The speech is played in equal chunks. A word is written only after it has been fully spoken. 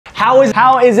How is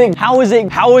it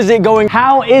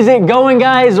going,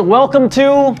 guys? Welcome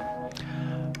to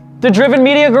the Driven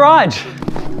Media Garage.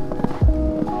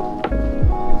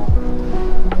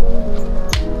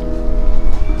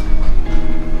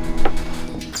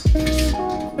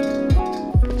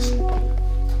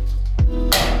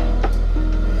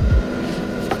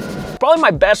 Probably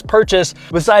my best purchase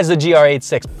besides the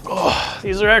GR86. Oh,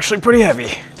 these are actually pretty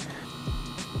heavy.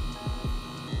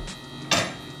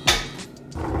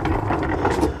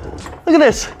 Look at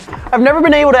this. I've never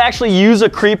been able to actually use a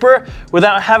creeper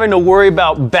without having to worry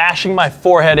about bashing my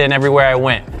forehead in everywhere I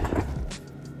went.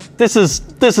 This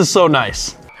is so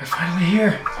nice. They're finally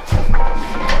here.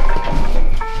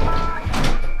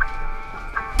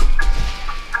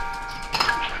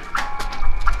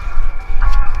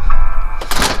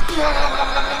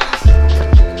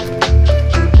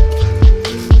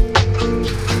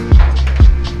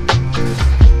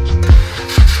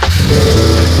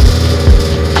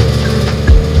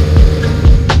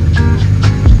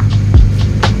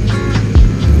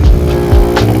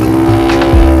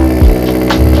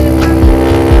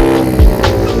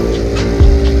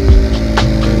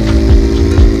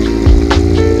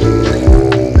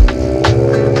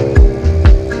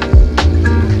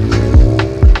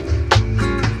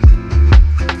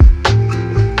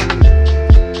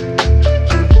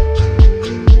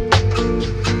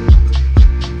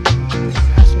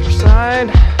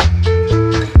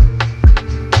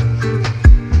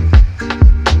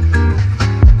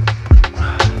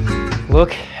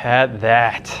 Look at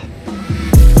that.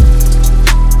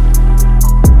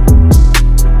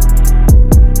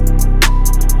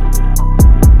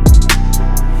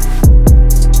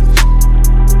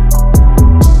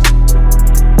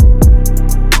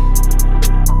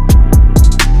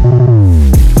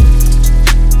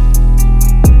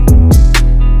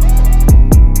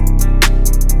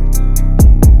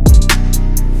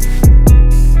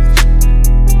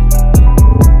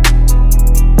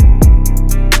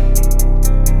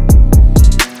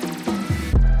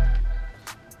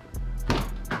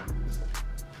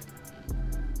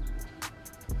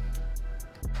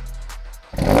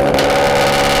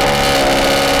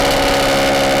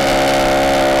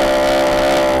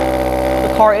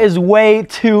 Car is way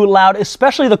too loud,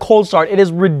 especially the cold start. It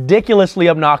is ridiculously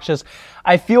obnoxious.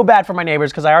 I feel bad for my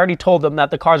neighbors because I already told them that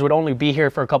the cars would only be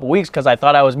here for a couple weeks because I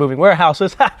thought I was moving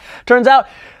warehouses. Turns out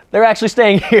they're actually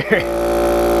staying here.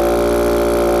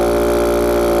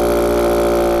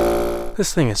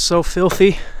 This thing is so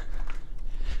filthy.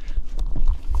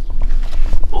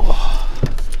 Oh.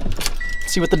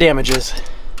 Let's see what the damage is.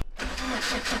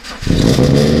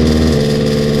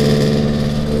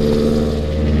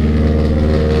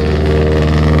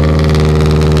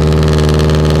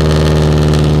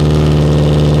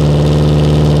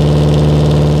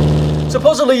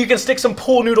 Supposedly you can stick some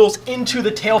pool noodles into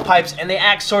the tailpipes and they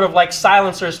act sort of like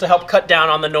silencers to help cut down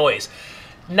on the noise.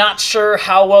 Not sure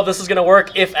how well this is gonna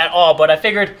work, if at all, but I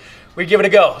figured we'd give it a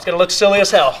go. It's gonna look silly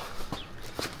as hell.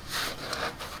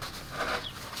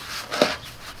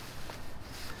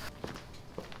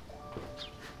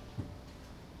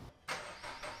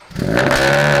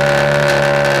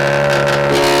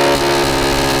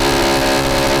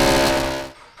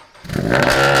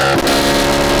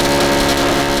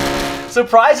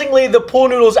 Surprisingly, the pool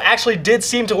noodles actually did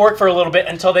seem to work for a little bit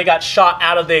until they got shot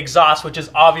out of the exhaust, which is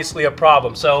obviously a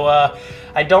problem. So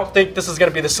I don't think this is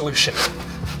gonna be the solution.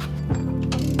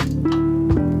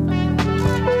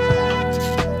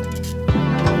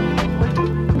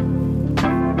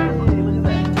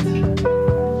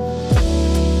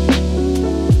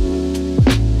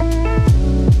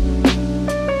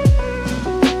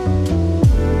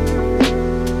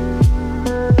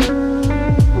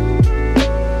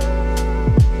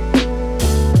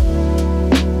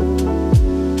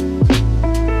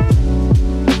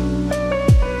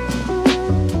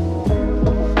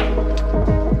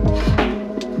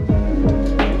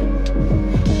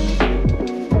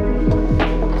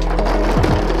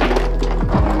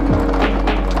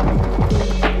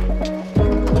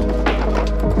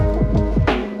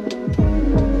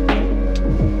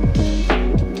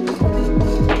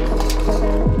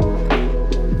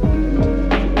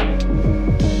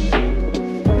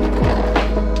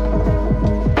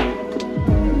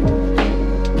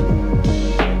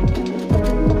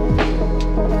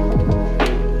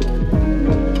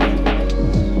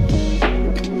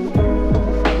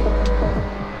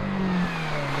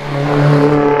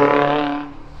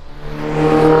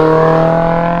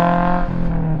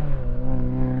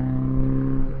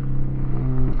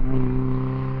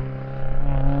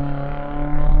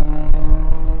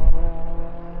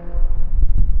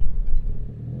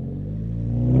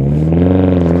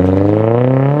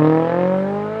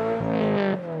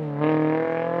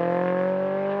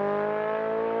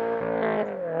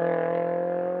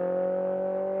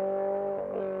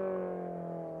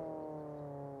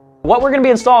 what we're gonna be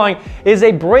installing is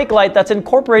a brake light that's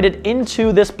incorporated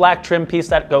into this black trim piece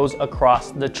that goes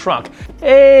across the trunk.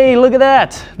 Hey, look at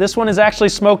that. This one is actually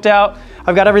smoked out.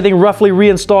 I've got everything roughly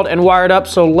reinstalled and wired up,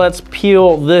 so let's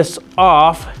peel this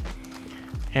off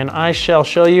and I shall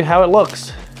show you how it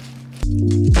looks.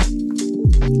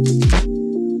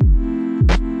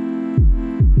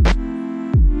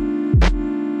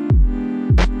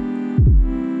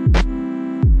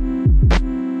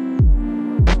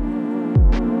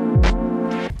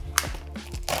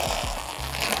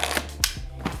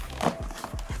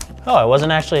 Oh, I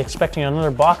wasn't actually expecting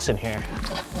another box in here.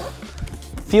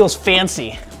 Feels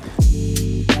fancy.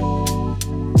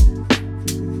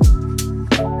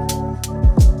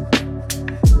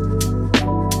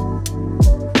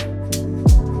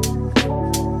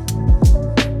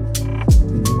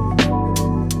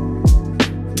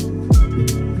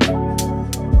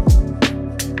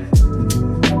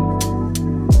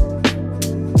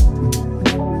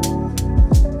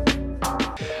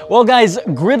 Well guys,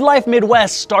 Grid Life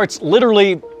Midwest starts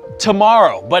literally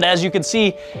tomorrow, but as you can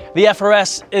see, the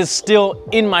FRS is still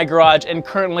in my garage and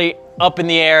currently up in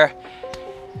the air.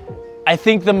 I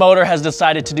think the motor has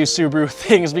decided to do Subaru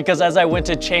things because as I went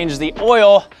to change the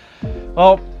oil,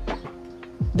 well,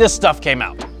 this stuff came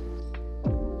out.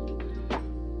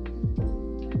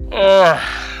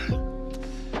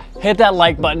 Hit that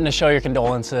like button to show your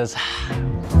condolences.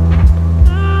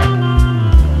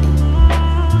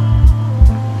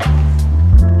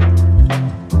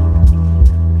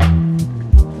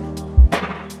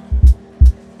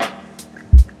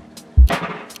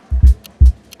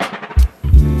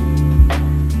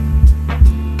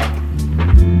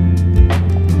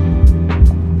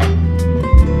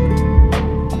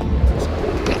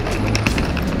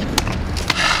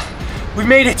 We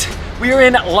made it. We are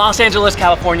in Los Angeles,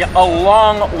 California, a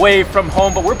long way from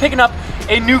home, but we're picking up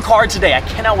a new car today. I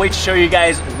cannot wait to show you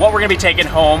guys what we're gonna be taking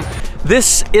home.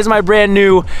 This is my brand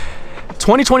new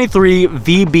 2023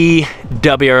 VB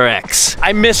WRX.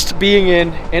 I missed being in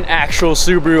an actual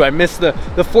Subaru. I missed the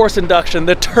force induction,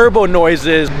 the turbo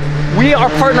noises. We are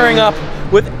partnering up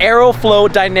with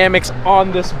AeroflowDynamics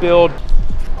on this build.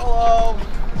 Hello.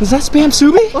 Is that Spam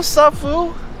Subi? What's up,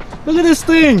 fool? Look at this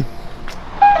thing.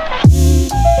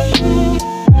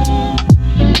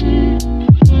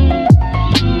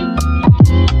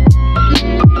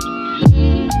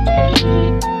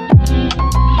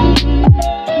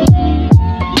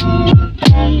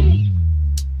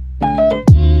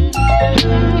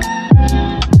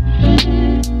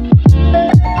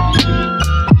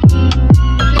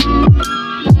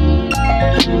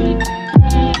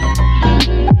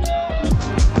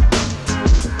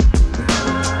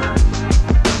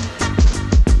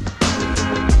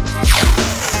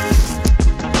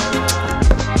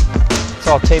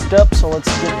 All taped up, so let's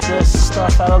get this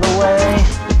stuff out of the way.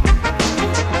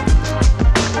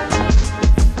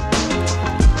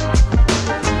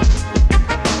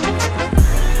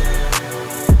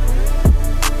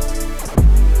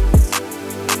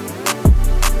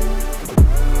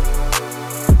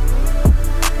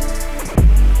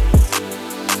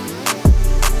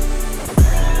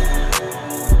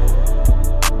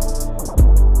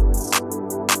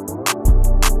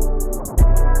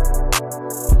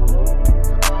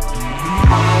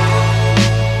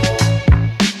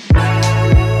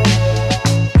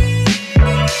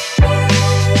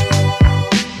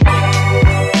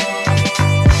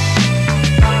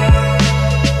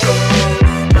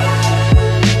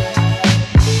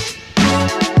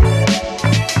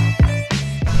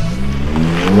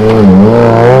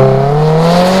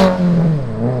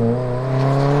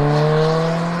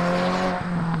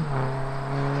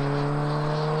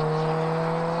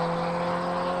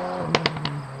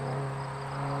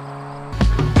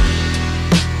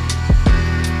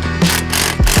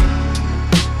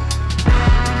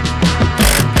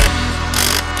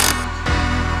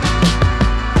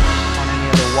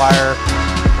 Wire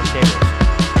or cables.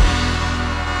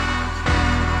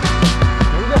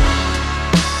 Here we go.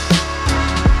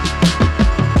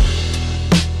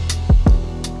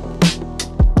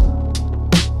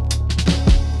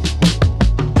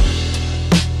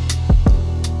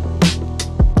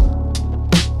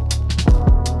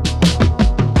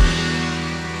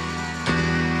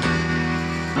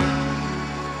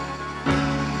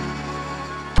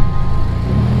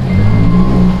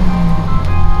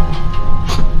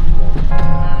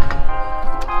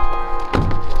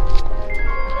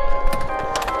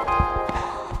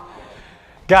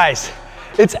 Guys,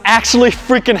 it's actually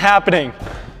freaking happening.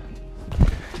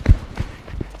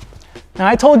 Now,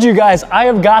 I told you guys I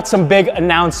have got some big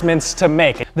announcements to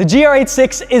make. The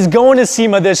GR86 is going to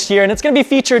SEMA this year, and it's going to be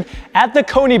featured at the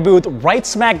Coney booth right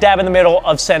smack dab in the middle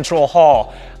of Central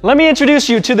Hall. Let me introduce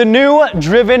you to the new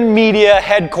Driven Media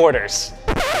headquarters.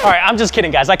 All right, I'm just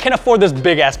kidding, guys. I can't afford this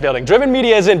big ass building. Driven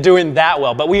Media isn't doing that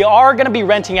well, but we are going to be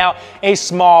renting out a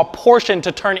small portion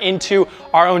to turn into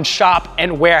our own shop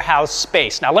and warehouse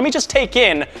space. Now, let me just take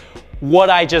in what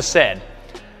I just said.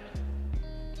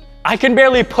 I can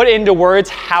barely put into words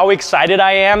how excited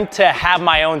I am to have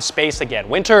my own space again.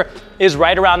 Winter is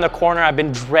right around the corner. I've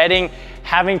been dreading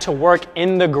having to work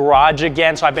in the garage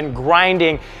again, so I've been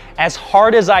grinding as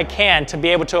hard as I can to be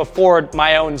able to afford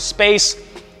my own space.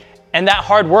 And that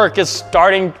hard work is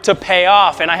starting to pay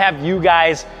off, and I have you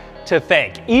guys to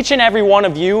thank. Each and every one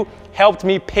of you helped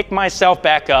me pick myself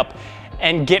back up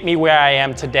and get me where I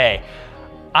am today.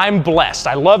 I'm blessed.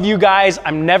 I love you guys.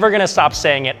 I'm never gonna stop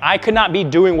saying it. I could not be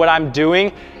doing what I'm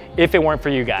doing if it weren't for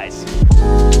you guys.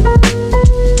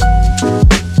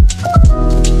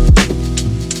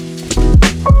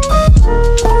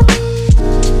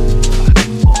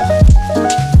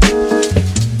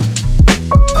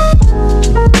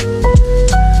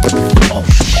 Oh,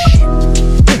 shit.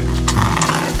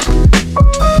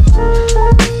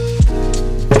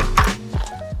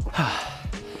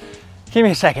 Give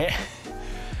me a second.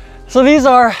 So these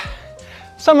are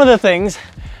some of the things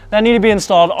that need to be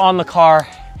installed on the car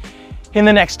in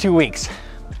the next 2 weeks.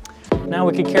 Now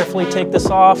we can carefully take this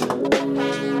off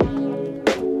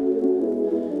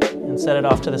and set it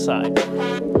off to the side.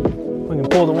 We can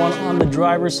pull the one on the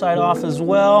driver's side off as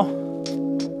well.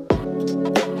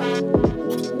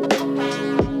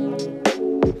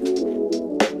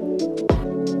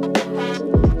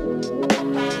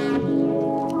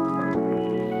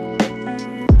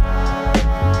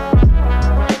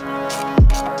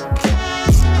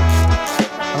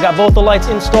 Got both the lights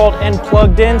installed and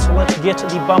plugged in, so let's get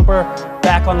the bumper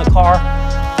back on the car.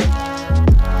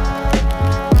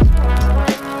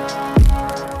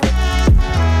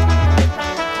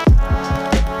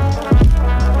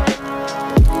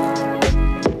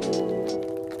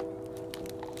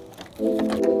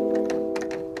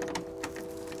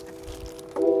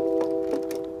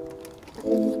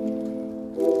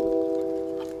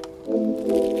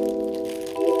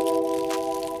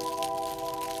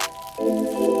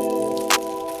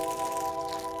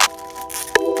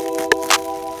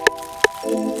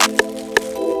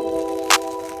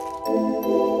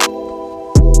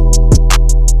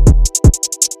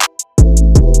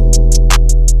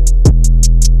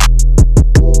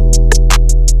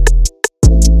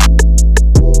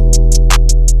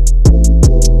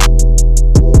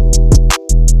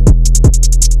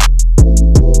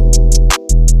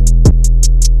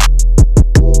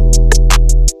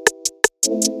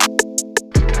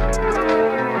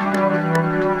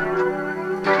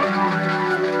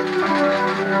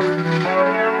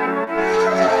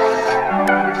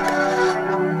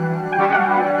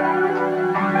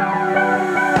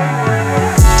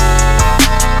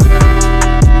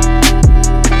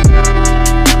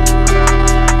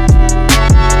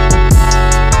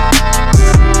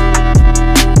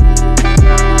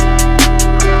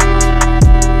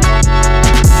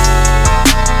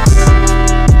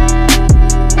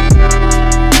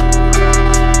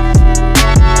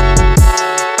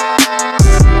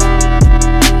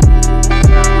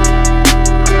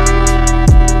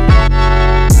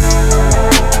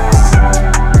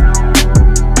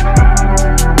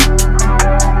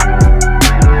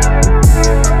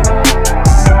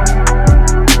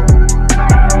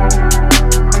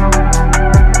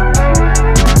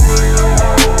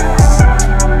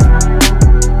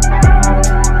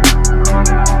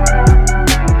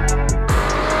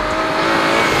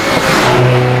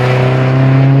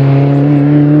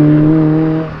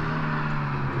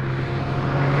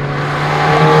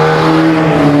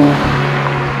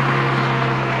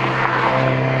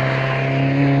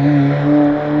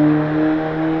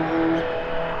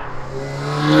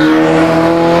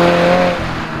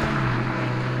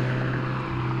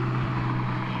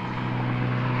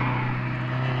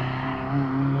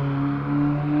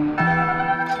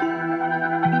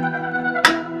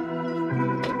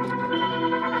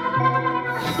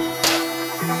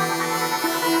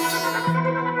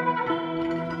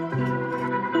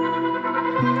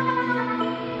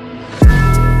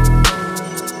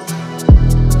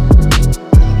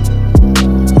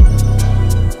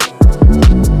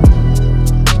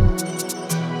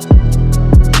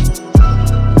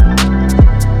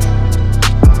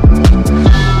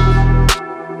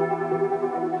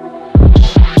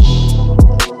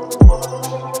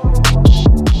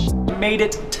 made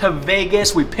it to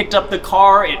Vegas. We picked up the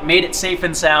car, it made it safe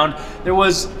and sound. There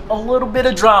was a little bit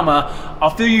of drama.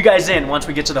 I'll fill you guys in once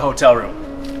we get to the hotel room.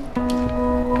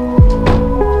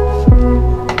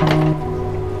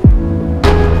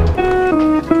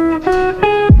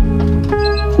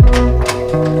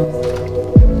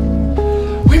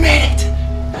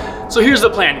 So here's the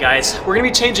plan, guys. We're gonna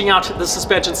be changing out the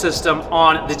suspension system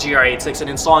on the GR86 and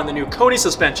installing the new Koni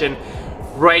suspension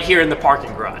right here in the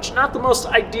parking garage. Not the most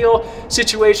ideal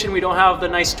situation. We don't have the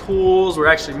nice tools. We're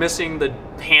actually missing the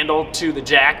handle to the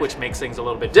jack, which makes things a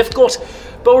little bit difficult,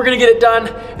 but we're gonna get it done,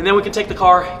 and then we can take the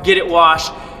car, get it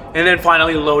washed, and then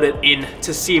finally load it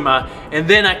into SEMA, and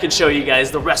then I can show you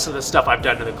guys the rest of the stuff I've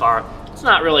done to the car. It's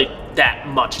not really that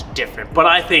much different, but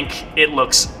I think it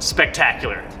looks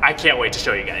spectacular. I can't wait to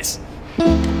show you guys.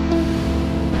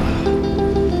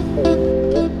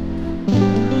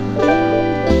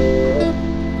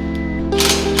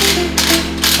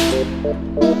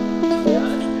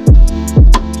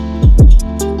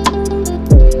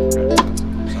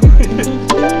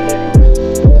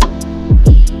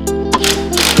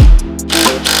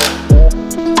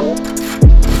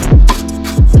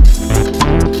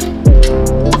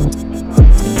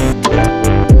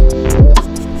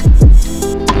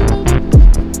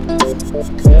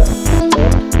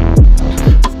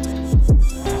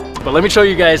 But let me show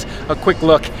you guys a quick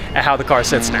look at how the car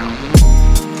sits now.